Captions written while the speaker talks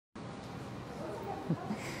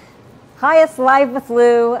Hi, it's Live with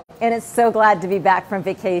Lou, and it's so glad to be back from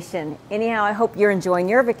vacation. Anyhow, I hope you're enjoying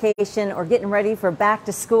your vacation or getting ready for back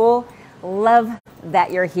to school. Love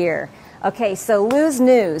that you're here. Okay, so Lou's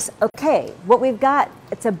News. Okay, what we've got,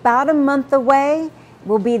 it's about a month away,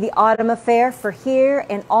 will be the Autumn Affair for here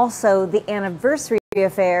and also the Anniversary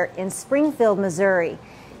Affair in Springfield, Missouri.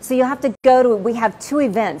 So you'll have to go to, we have two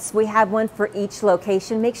events. We have one for each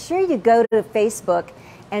location. Make sure you go to Facebook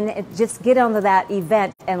and just get onto that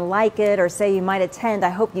event and like it or say you might attend.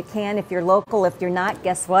 I hope you can if you're local. If you're not,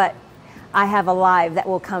 guess what? I have a live that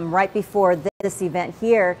will come right before this event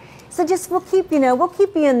here. So just we'll keep you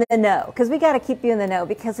in the know, because we got to keep you in the know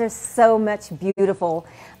because there's so much beautiful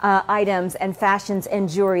items and fashions and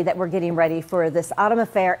jewelry that we're getting ready for this Autumn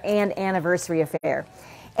Affair and Anniversary Affair.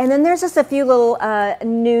 And then there's just a few little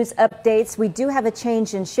news updates. We do have a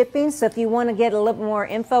change in shipping, so if you want to get a little more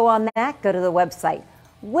info on that, go to the website,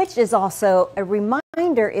 which is also a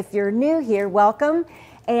reminder, if you're new here, welcome.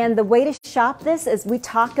 And the way to shop this is we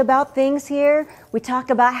talk about things here. We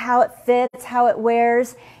talk about how it fits, how it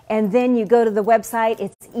wears, and then you go to the website.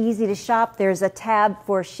 It's easy to shop. There's a tab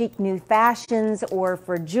for chic new fashions or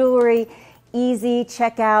for jewelry. Easy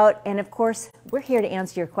checkout. And of course, we're here to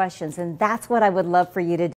answer your questions, and that's what I would love for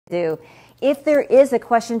you to do. If there is a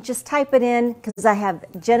question, just type it in, because I have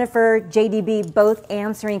Jennifer, JDB, both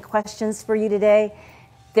answering questions for you today.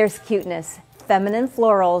 There's cuteness, feminine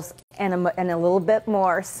florals, and a little bit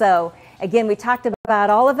more. So again, we talked about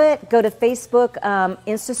all of it. Go to Facebook,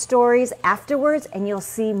 Insta stories afterwards, and you'll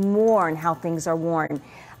see more on how things are worn.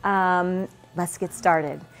 Let's get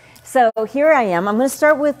started. So here I am. I'm going to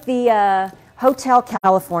start with the Hotel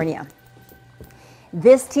California.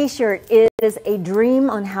 This t-shirt is a dream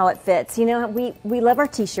on how it fits. You know, we love our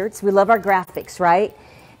t-shirts. We love our graphics, right?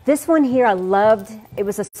 This one here I loved. It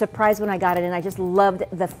was a surprise when I got it, and I just loved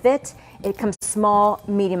the fit. It comes small,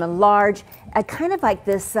 medium, and large. I kind of like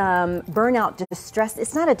this burnout distress.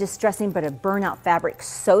 It's not a distressing, but a burnout fabric,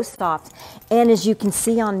 so soft. And as you can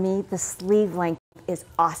see on me, the sleeve length is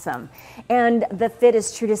awesome. And the fit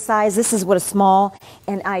is true to size. This is what a small,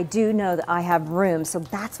 and I do know that I have room. So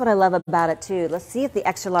that's what I love about it too. Let's see if the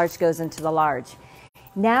extra large goes into the large.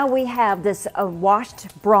 Now we have this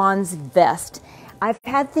washed bronze vest. I've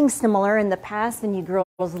had things similar in the past, and you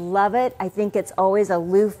girls love it. I think it's always a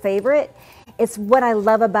Lou favorite. It's what I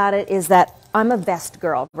love about it is that I'm a vest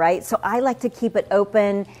girl, right? So I like to keep it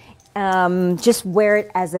open, just wear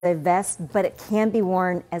it as a vest, but it can be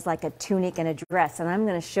worn as like a tunic and a dress, and I'm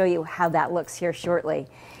going to show you how that looks here shortly.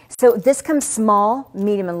 So this comes small,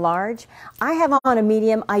 medium, and large. I have on a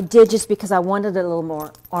medium. I did just because I wanted a little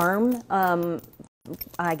more arm,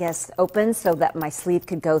 I guess, open so that my sleeve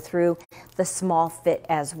could go through the small fit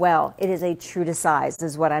as well. It is a true to size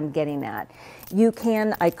is what I'm getting at.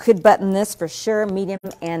 I could button this for sure, medium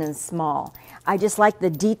and in small. I just like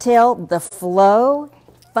the detail, the flow,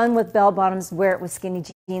 fun with bell bottoms, wear it with skinny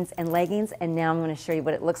jeans and leggings, and now I'm going to show you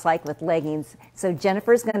what it looks like with leggings. So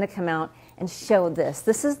Jennifer's going to come out and show this.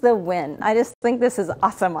 This is the win. I just think this is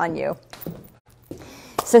awesome on you.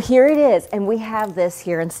 So here it is, and we have this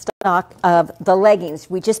here in stock of the leggings.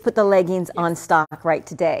 We just put the leggings on stock right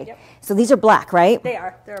today. Yep. So these are black, right? They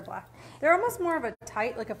are. They're black. They're almost more of a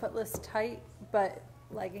tight, like a footless tight, but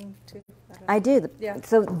legging too. I do. Yeah.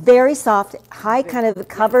 So very soft, high kind of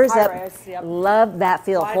covers up. Rise, yep. Love that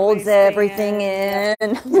feel. Wide holds everything in.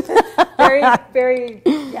 Yep. Very, very,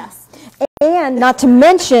 yes. And not to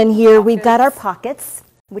mention here, we've got our pockets,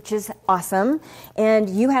 which is awesome. And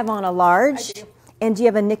you have on a large. I do. And do you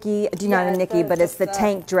have a Nikki? Do you not a Nikki, but it's the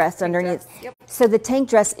tank dress underneath. Yep. So the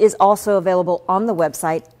tank dress is also available on the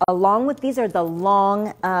website. Along with these are the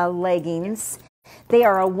long leggings. They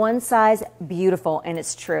are a one size, beautiful, and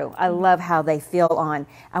it's true. I love how they feel on.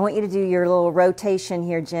 I want you to do your little rotation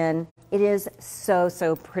here, Jen. It is so,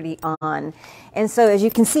 so pretty on. And so as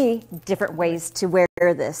you can see, different ways to wear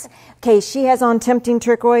this. Okay, she has on tempting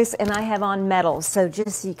turquoise, and I have on metals. So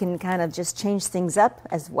just you can kind of just change things up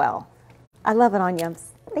as well. I love it on you.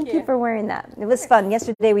 Thank you for wearing that. It was fun.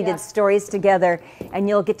 Yesterday we did stories together, and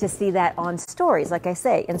you'll get to see that on stories, like I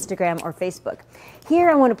say, Instagram or Facebook. Here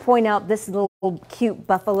I want to point out this little cute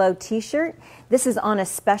buffalo t-shirt. This is on a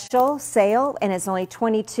special sale, and it's only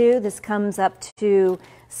 $22. This comes up to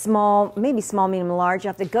small, maybe small, medium, large. You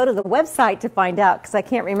have to go to the website to find out, because I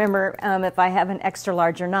can't remember if I have an extra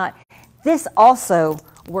large or not. This also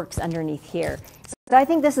works underneath here. So I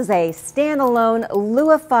think this is a standalone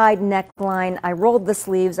Louified neckline. I rolled the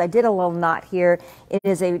sleeves. I did a little knot here. It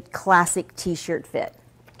is a classic t-shirt fit.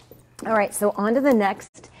 All right, so on to the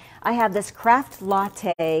next. I have this craft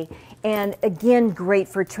latte, And again, great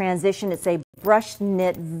for transition. It's a brushed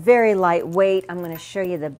knit, very lightweight. I'm going to show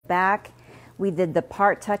you the back. We did the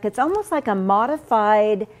part tuck. It's almost like a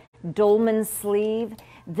modified dolman sleeve.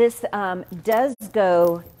 This does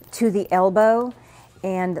go to the elbow,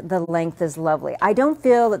 and the length is lovely. I don't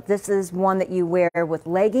feel that this is one that you wear with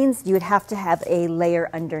leggings. You would have to have a layer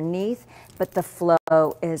underneath, but the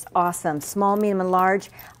flow is awesome. Small, medium, and large.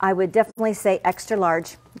 I would definitely say extra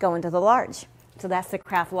large, go into the large. So that's the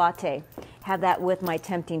craft latte. Have that with my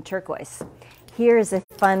tempting turquoise. Here is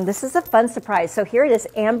this is a fun surprise. So here it is,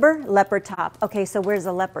 amber leopard top. Okay, so where's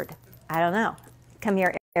the leopard? I don't know. Come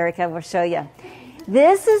here, Erica, we'll show you.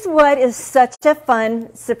 This is what is such a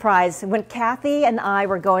fun surprise. When Kathy and I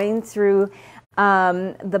were going through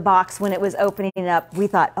the box when it was opening up, we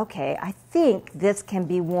thought, okay, I think this can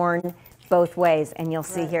be worn both ways, and you'll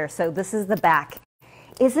see here. So this is the back.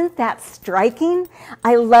 Isn't that striking?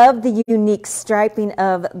 I love the unique striping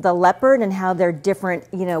of the leopard and how they're different,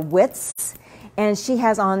 widths. And she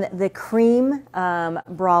has on the cream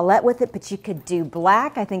bralette with it, but you could do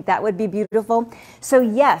black. I think that would be beautiful. So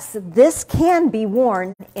yes, this can be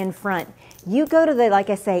worn in front. You go to the, like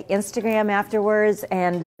I say, Instagram afterwards,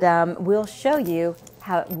 and we'll show you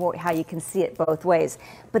how you can see it both ways.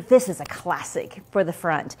 But this is a classic for the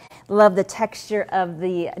front. Love the texture of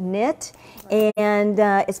the knit, and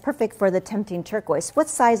it's perfect for the tempting turquoise. What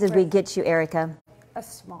size did we get you, Erica? A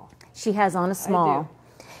small. She has on a small.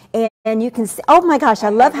 And you can see, oh my gosh, I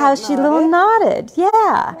love how she little nodded.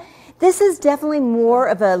 Yeah. This is definitely more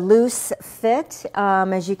of a loose fit.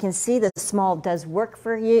 As you can see, the small does work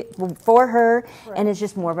for her, and it's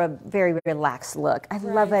just more of a very relaxed look. I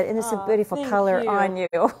love it, and it's a beautiful color on you.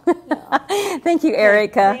 Yeah. Thank you,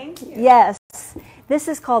 Erica. Thank you. Yes. This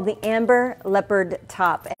is called the Amber Leopard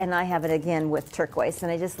Top, and I have it again with turquoise,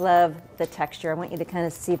 and I just love the texture. I want you to kind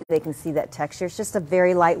of see if they can see that texture. It's just a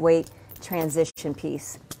very lightweight transition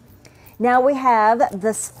piece. Now we have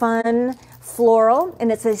this fun floral,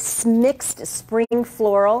 and it's a mixed spring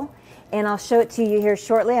floral, and I'll show it to you here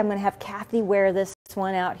shortly. I'm going to have Kathy wear this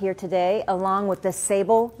one out here today, along with the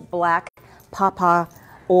sable black papa,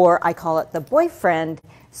 or I call it the boyfriend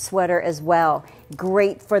sweater as well.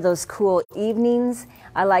 Great for those cool evenings.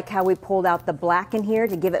 I like how we pulled out the black in here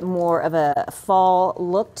to give it more of a fall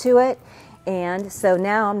look to it. And so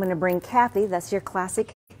now I'm going to bring Kathy, that's your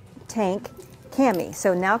classic tank, cami.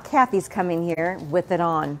 So now Kathy's coming here with it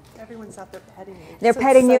on. Everyone's out there petting you. They're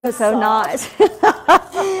petting you, so not.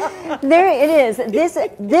 There it is.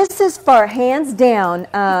 This is for, hands down,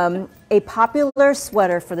 a popular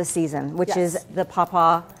sweater for the season, which is the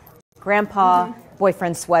papa, grandpa,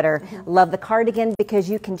 boyfriend sweater. Love the cardigan because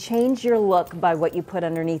you can change your look by what you put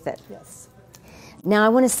underneath it. Yes. Now I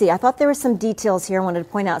want to see, I thought there were some details here. I wanted to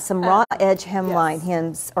point out some raw edge hemline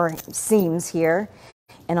hems or seams here.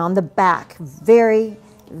 And on the back, very,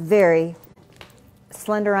 very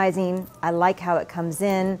slenderizing. I like how it comes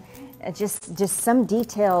in. Just some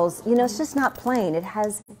details. You know, it's just not plain. It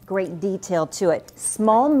has great detail to it.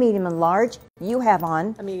 Small, medium, and large. You have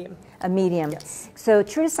on a medium. A medium. Yes. So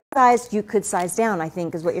true to size, you could size down, I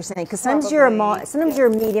think, is what you're saying. Because sometimes you're a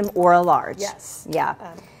medium or a large. Yes. Yeah.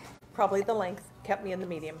 Probably the length kept me in the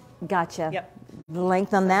medium. Gotcha. Yep. The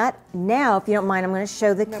length on that. Now, if you don't mind, I'm going to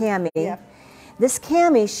show the cami. Yep. This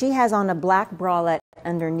cami, she has on a black bralette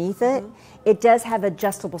underneath it. It does have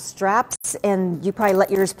adjustable straps, and you probably let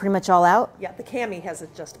yours pretty much all out. Yeah, the cami has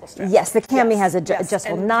adjustable straps. Yes, the cami has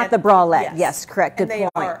adjustable, not the bralette. Yes, correct. Good point. And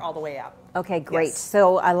they are all the way out. Okay, great.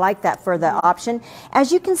 So I like that for the option.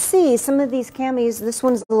 As you can see, some of these camis, this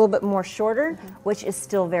one's a little bit more shorter, which is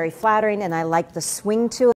still very flattering, and I like the swing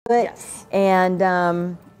to it. Yes.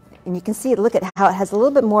 And you can see, look at how it has a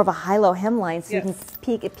little bit more of a high-low hemline, so you can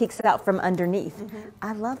it peeks it out from underneath.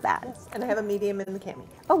 I love that. Yes. And I have a medium in the cami.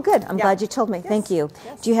 Oh, good. I'm glad you told me. Yes. Thank you.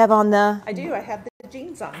 Yes. Do you have on the... I do. I have the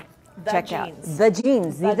jeans on. Check out the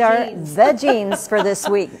jeans. These are the jeans for this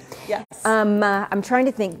week. Yes. I'm trying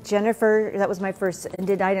to think. Jennifer, that was my first. I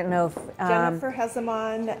don't know if Jennifer has them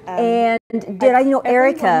on. And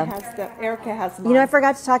Erica. Erica has them on. I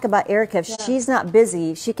forgot to talk about Erica. If she's not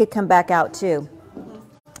busy, she could come back out too.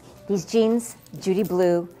 These jeans, Judy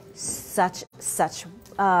Blue, such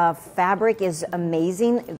fabric is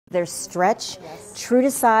amazing. They're stretch, true to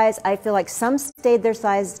size. I feel like some stayed their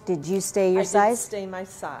size. Did you stay your size? I did stay my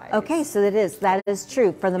size. Okay, so that is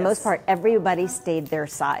true. For the most part, everybody stayed their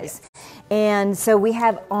size. And so we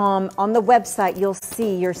have on the website, you'll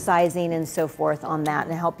see your sizing and so forth on that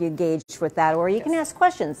and help you gauge with that. Or you can ask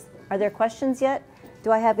questions. Are there questions yet?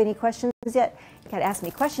 Do I have any questions yet? You got to ask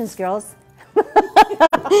me questions, girls.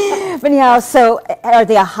 But anyhow, so are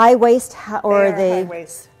they a high waist or are they? High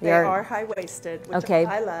waist. They are high waisted, which Okay.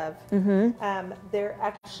 I love. They're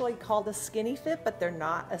actually called a skinny fit, but they're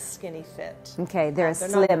not a skinny fit. Okay, they're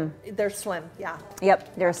slim. They're slim, yeah.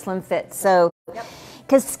 Yep, they're a slim fit. So,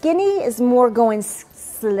 because skinny is more going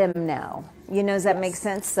slim now. You know, does that make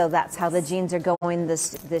sense? So that's how the jeans are going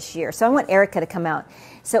this year. So I want Erica to come out.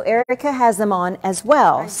 So Erica has them on as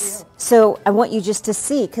well. I do. So I want you just to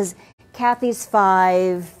see, because Kathy's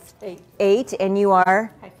 5'8", and you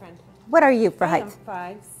are? Hi, friend. What are you for height?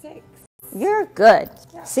 I'm 5'6". You're good.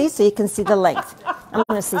 Yeah. See, so you can see the length. I'm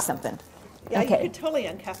going to see something. Yeah, okay. you could totally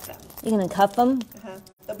uncuff them. You can uncuff them?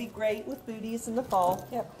 They'll be great with booties in the fall.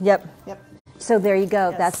 Yep. Yep. So there you go.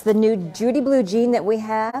 Yes. That's the new Judy Blue jean that we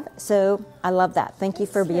have. So I love that. Thank you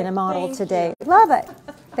for being a model Thank today. you. Love it.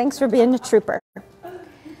 Thanks for being a trooper.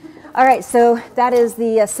 All right, so that is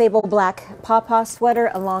the sable black pawpaw sweater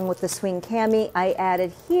along with the swing cami. I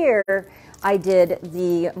added here, I did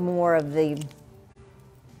the more of the,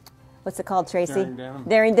 what's it called, Tracy? Daring denim.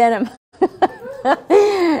 Daring denim.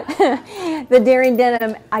 The daring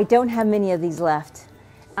denim, I don't have many of these left.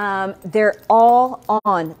 They're all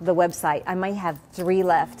on the website. I might have 3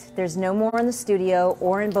 left. There's no more in the studio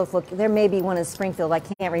or in both. There may be one in Springfield. I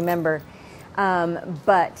can't remember.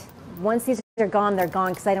 But once these are gone, they're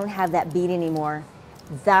gone because I don't have that bead anymore.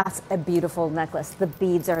 That's a beautiful necklace. The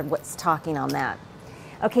beads are what's talking on that.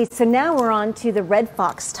 Okay, so now we're on to the Red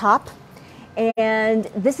Fox top. And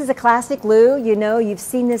this is a classic Lou. You know, you've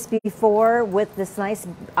seen this before with this nice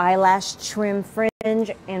eyelash trim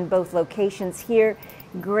fringe in both locations here.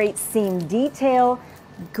 Great seam detail,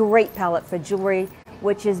 great palette for jewelry,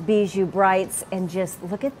 which is Bijou Brights. And just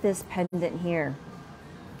look at this pendant here.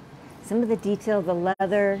 Some of the detail, the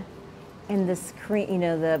leather, and this cream, you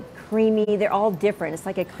know, the creamy, they're all different. It's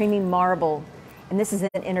like a creamy marble. And this is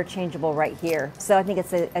an interchangeable right here. So I think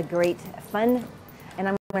it's a great fun, and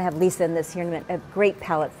I'm going to have Lisa in this here in a minute, a great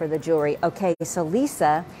palette for the jewelry. Okay, so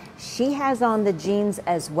Lisa, she has on the jeans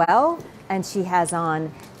as well, and she has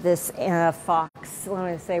on this fox, what do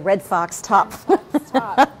I say, Red Fox top.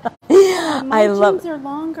 My jeans are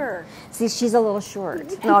longer. See, she's a little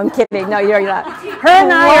short. No, I'm kidding. No, you're not. Her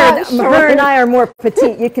and I are more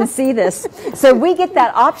petite. You can see this. So we get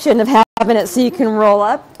that option of having it so you can roll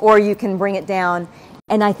up or you can bring it down.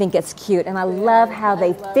 And I think it's cute. And I love how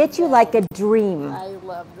they fit you like a dream. I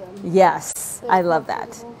love them. Yes, I love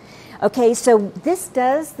that. Okay, so this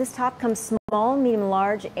top comes small, medium,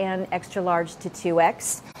 large, and extra large to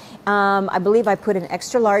 2X. I believe I put an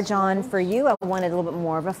extra large on for you. I wanted a little bit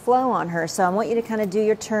more of a flow on her. So I want you to kind of do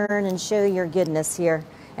your turn and show your goodness here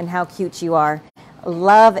and how cute you are.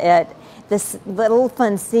 Love it. This little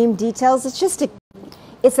fun seam details.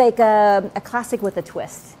 It's like a classic with a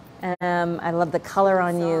twist. I love the color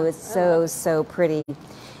on you. It's so pretty.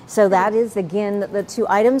 So that is, again, the 2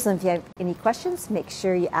 items. And if you have any questions, make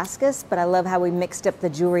sure you ask us. But I love how we mixed up the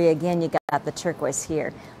jewelry again. You got the turquoise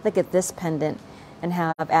here. Look at this pendant and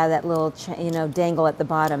how I've added that little, dangle at the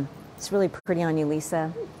bottom. It's really pretty on you,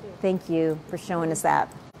 Lisa. Thank you for showing us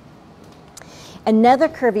that. Another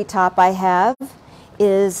curvy top I have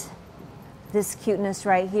is this cuteness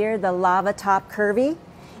right here, the lava top curvy.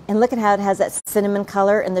 And look at how it has that cinnamon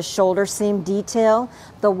color and the shoulder seam detail,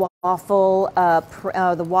 the waffle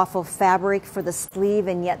fabric for the sleeve,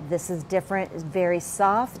 and yet this is different. It's very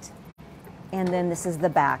soft. And then this is the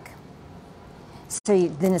back. So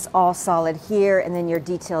then it's all solid here, and then your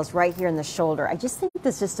details right here in the shoulder. I just think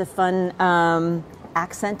this is just a fun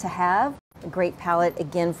accent to have. A great palette,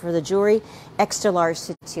 again, for the jewelry. Extra large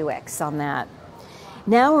to 2X on that.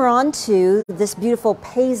 Now we're on to this beautiful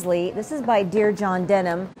paisley. This is by Dear John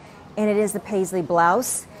Denim, and it is the paisley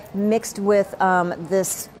blouse mixed with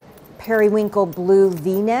this periwinkle blue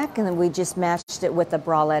V-neck, and then we just matched it with the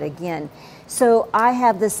bralette again. So I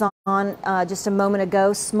have this on just a moment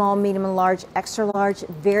ago, small, medium, and large, extra large,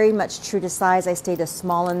 very much true to size. I stayed a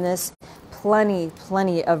small in this.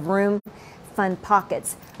 Plenty of room. Fun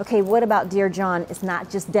pockets. Okay, what about Dear John? It's not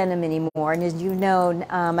just denim anymore. And as you know,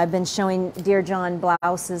 I've been showing Dear John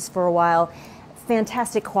blouses for a while.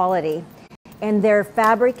 Fantastic quality. And their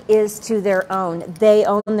fabric is to their own. They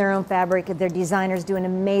own their own fabric. Their designers do an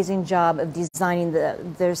amazing job of designing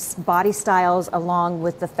their body styles along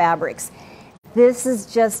with the fabrics. This is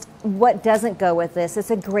just what doesn't go with this. It's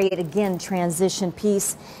a great, again, transition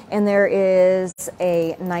piece. And there is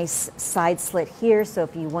a nice side slit here. So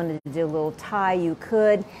if you wanted to do a little tie, you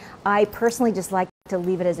could. I personally just like to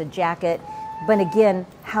leave it as a jacket. But again,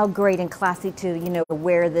 how great and classy to,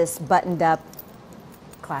 wear this buttoned up,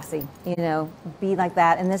 classy, be like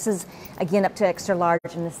that. And this is, again, up to extra large,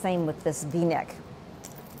 and the same with this V-neck.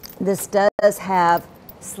 This does have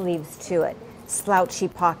sleeves to it, slouchy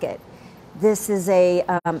pocket. This is a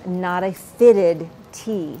not a fitted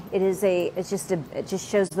tee. It just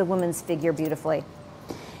shows the woman's figure beautifully.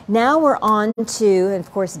 Now we're on to, and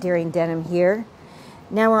of course, Daring Denim here.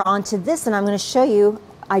 Now we're on to this, and I'm going to show you.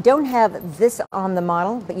 I don't have this on the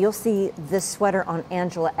model, but you'll see this sweater on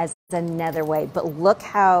Angela as another way. But look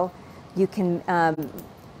how you can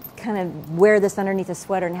kind of wear this underneath a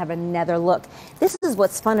sweater and have another look. This is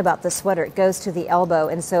what's fun about the sweater. It goes to the elbow,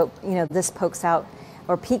 and so, you know, this pokes out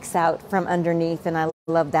or peeks out from underneath, and I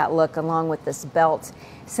love that look along with this belt.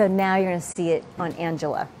 So now you're going to see it on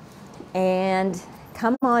Angela. And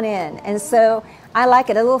come on in. And so I like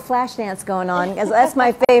it, a little flash dance going on, because that's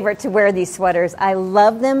my favorite to wear these sweaters. I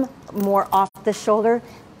love them more off the shoulder,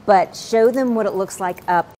 but show them what it looks like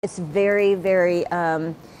up. It's very, very,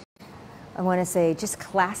 I want to say just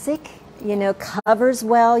classic, you know, covers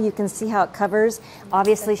well. You can see how it covers.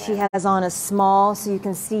 Obviously she has on a small, so you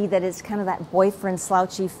can see that it's kind of that boyfriend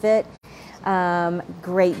slouchy fit.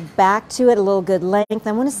 Great back to it, a little good length.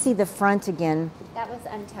 I want to see the front again. That was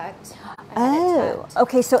untucked. Oh,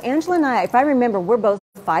 okay. So Angela and I, if I remember, we're both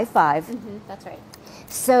 5'5". That's right.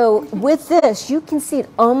 So with this, you can see it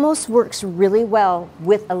almost works really well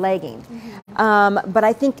with a legging. But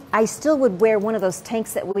I think I still would wear one of those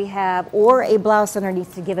tanks that we have or a blouse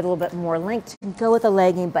underneath to give it a little bit more length. Go with a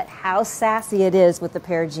legging, but how sassy it is with a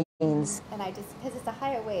pair of jeans. And I just, because it's a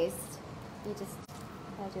higher waist, you just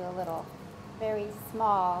do a little, very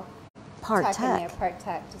small Part tuck in there, tuck. part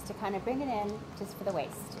tuck, just to kind of bring it in just for the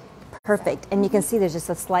waist. Perfect. And you can see there's just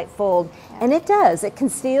a slight fold. And it does. It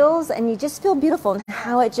conceals, and you just feel beautiful in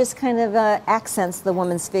how it just kind of accents the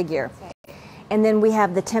woman's figure. Right. And then we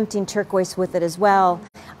have the tempting turquoise with it as well.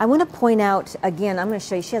 I want to point out, again, I'm going to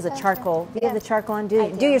show you, she has a charcoal. Do you have the charcoal on? Do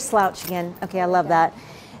your slouch again. Okay, I love that.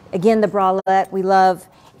 Again, the bralette we love,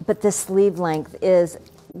 but this sleeve length is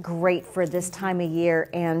great for this time of year.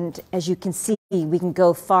 And as you can see, we can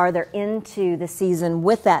go farther into the season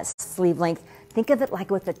with that sleeve length. Think of it like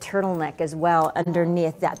with a turtleneck as well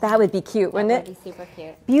underneath that. That would be cute, wouldn't it? That would be super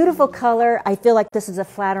cute. Beautiful color. I feel like this is a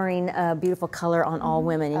flattering, beautiful color on all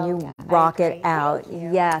women, and you rock it out. Thank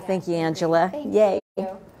you. Yeah, thank you, Angela. Thank Yay. you.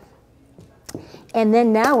 And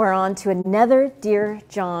then now we're on to another Dear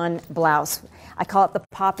John blouse. I call it the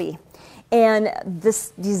Poppy. And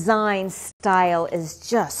this design style is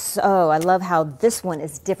just so, I love how this one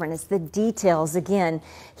is different. It's the details again.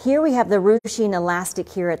 Here we have the ruching elastic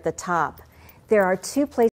here at the top. There are two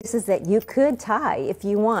places that you could tie if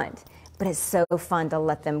you want, but it's so fun to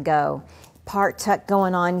let them go. Part tuck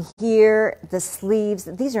going on here, the sleeves,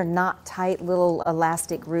 these are not tight little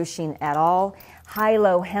elastic ruching at all.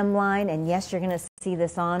 High-low hemline, and yes, you're going to see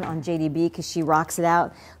this on JDB because she rocks it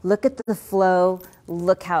out. Look at the flow.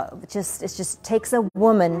 Look how it just takes a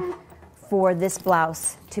woman for this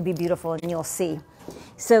blouse to be beautiful, and you'll see.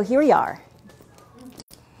 So here we are.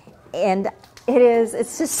 And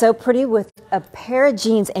it's just so pretty with a pair of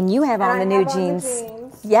jeans, and you have on the new jeans.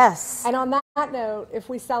 Yes. And on that note, if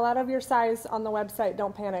we sell out of your size on the website,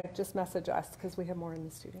 don't panic. Just message us because we have more in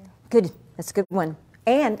the studio. Good. That's a good one.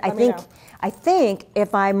 And I think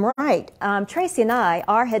if I'm right, Tracy and I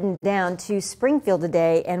are heading down to Springfield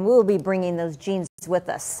today, and we'll be bringing those jeans with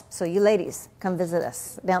us. So you ladies, come visit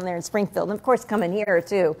us down there in Springfield. And of course, come in here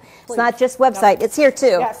too. Please. It's not just website; it's here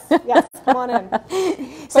too. Yes, come on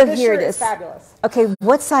in. So here it is. Fabulous. Okay,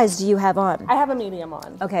 what size do you have on? I have a medium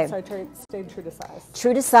on. Okay. So I stayed true to size.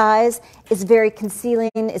 True to size. It's very concealing.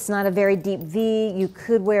 It's not a very deep V. You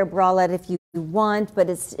could wear a bralette if you want, but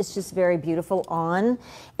it's just very beautiful on.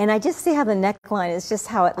 And I just see how the neckline is just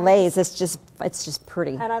how it lays. It's just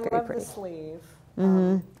pretty. And I love pretty. The sleeve.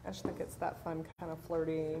 I just think it's that fun kind of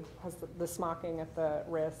flirty. Has the smocking at the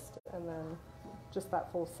wrist, and then just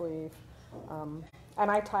that full sleeve.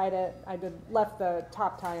 And I tied it. I left the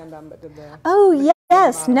top tie undone, but did the. Oh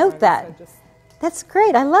yes, note that. So that's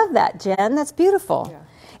great. I love that, Jen. That's beautiful. Yeah.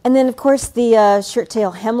 And then, of course, the shirt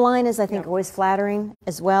tail hemline is, I think, always flattering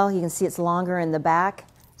as well. You can see it's longer in the back.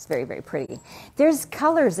 It's very, very pretty. There's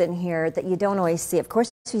colors in here that you don't always see. Of course,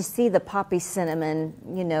 you see the poppy cinnamon,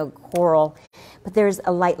 coral. But there's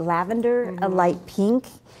a light lavender, a light pink,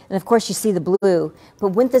 and, of course, you see the blue. But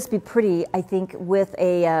wouldn't this be pretty, I think, with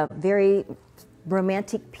a very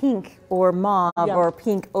romantic pink or mauve or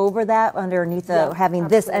pink over that underneath having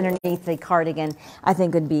this underneath the cardigan, I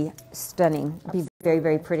think would be stunning. It'd be very,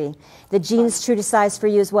 very pretty. The jeans true to size for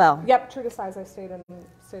you as well? Yep, true to size. I stayed in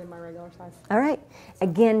my regular size. All right.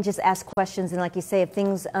 Again, just ask questions, and like you say, if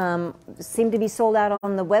things seem to be sold out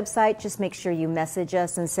on the website, just make sure you message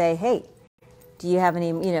us and say, hey, Do you have any,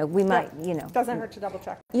 you know, we might, you know. Doesn't hurt to double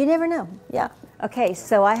check. You never know. Yeah. Okay,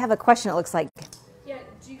 so I have a question, it looks like. Yeah,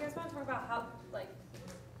 do you guys want to talk about how, like,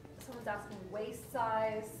 someone's asking waist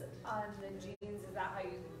size on the jeans? Is that how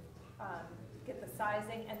you get the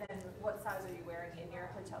sizing? And then what size are you wearing in your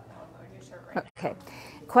Hotel California shirt right now? Okay.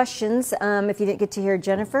 Questions. If you didn't get to hear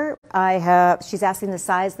Jennifer, she's asking the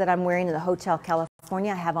size that I'm wearing in the Hotel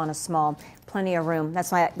California. I have on a small, plenty of room.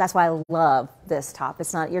 That's why I love this top.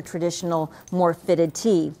 It's not your traditional, more fitted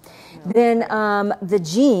tee. No. Then the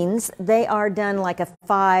jeans, they are done like a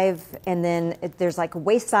 5, and then there's like a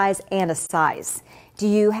waist size and a size. Do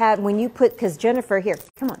you have, when you put, because Jennifer, here,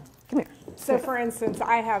 come here. So for instance,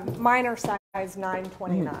 mine are size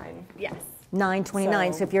 929. Yes.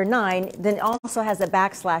 929. So if you're 9, then it also has a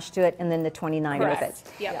backslash to it, and then the 29 Correct. with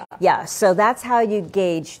it. Yep. Yeah. So that's how you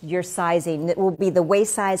gauge your sizing. It will be the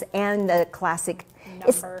waist size and the classic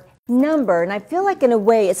number. And I feel like in a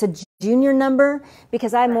way it's a junior number,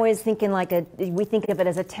 because I'm always thinking like we think of it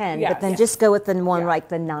as a 10, yes. but then just go with the one like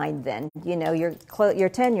the 9. Then you know you're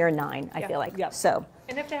 10, you're 9. I feel like so.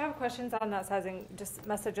 And if they have questions on that sizing, just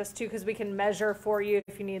message us too, because we can measure for you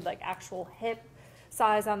if you need like actual hip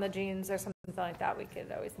size on the jeans or something like that. We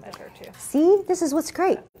could always measure too. See, this is what's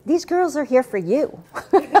great. These girls are here for you,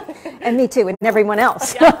 and me too, and everyone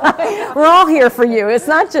else. We're all here for you. It's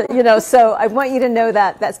not just, you know. So I want you to know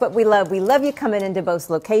that that's what we love. We love you coming into both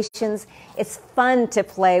locations. It's fun to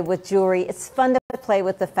play with jewelry. It's fun to play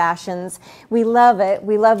with the fashions. We love it.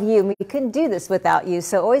 We love you. We couldn't do this without you.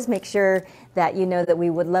 So always make sure that you know that we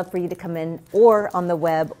would love for you to come in, or on the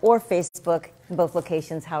web, or Facebook, both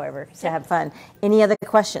locations, however, to have fun. Any other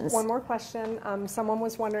questions? One more question. Someone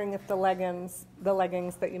was wondering if the leggings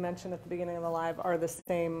that you mentioned at the beginning of the live are the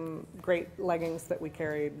same great leggings that we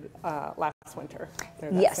carried last winter.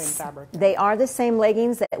 They're that same fabric. They are the same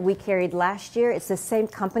leggings that we carried last year. It's the same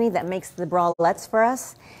company that makes the bralettes for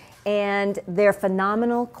us, and they're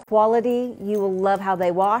phenomenal quality. You will love how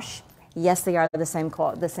they wash. Yes, they are the same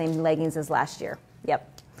leggings as last year. Yep.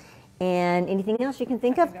 And anything else you can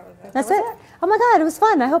think of? That's it. Oh my God, it was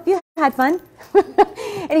fun. I hope you had fun.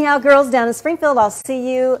 Anyhow, girls down in Springfield, I'll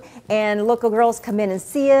see you. And local girls, come in and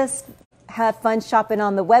see us. Have fun shopping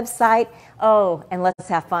on the website. Oh, and let's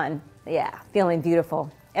have fun. Yeah, feeling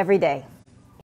beautiful every day.